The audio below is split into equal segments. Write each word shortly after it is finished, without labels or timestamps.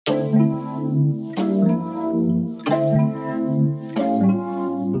That's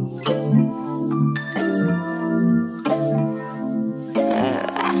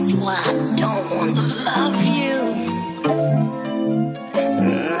why I don't want to love you.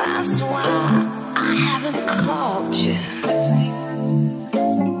 That's why I haven't called you.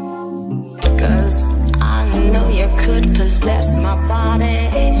 'Cause I know you could possess my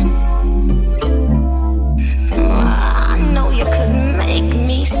body. I know you could make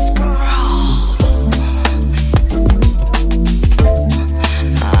me scroll.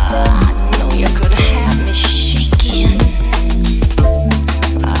 I know you could have me shaking.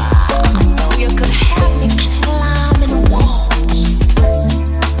 I know you could have me climbing walls.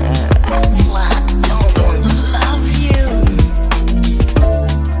 That's why I don't want to love you.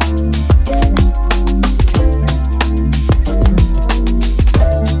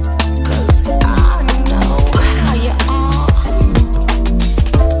 'Cause I know how you are.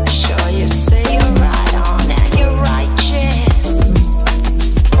 Sure, you say you're right on and you're righteous,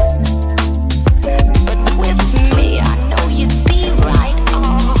 but with me I know you'd be right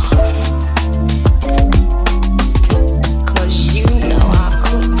off. 'Cause you know I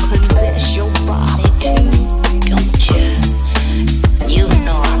could possess your body too, don't you? You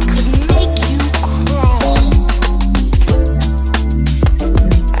know I could make you crawl.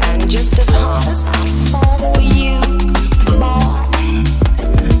 And just as hard as I'd fall for you, boy,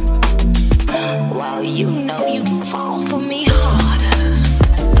 well, you know you'd fall for me harder.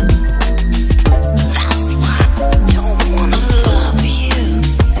 That's why I don't wanna love you.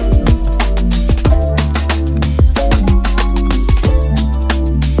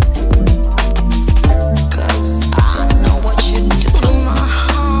 'Cause I know what you do to my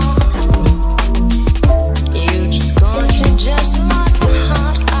heart. You'd scorch it just like a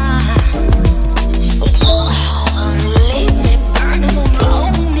hot iron. And leave me burning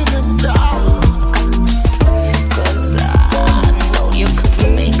alone in the dark. 'Cause I know you could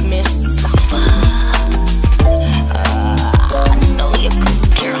make me suffer. I know you could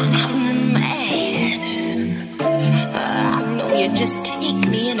drive me mad. I know you just take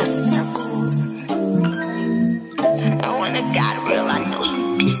me in a circle. And when it got real, I know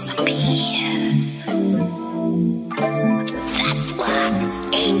you disappear.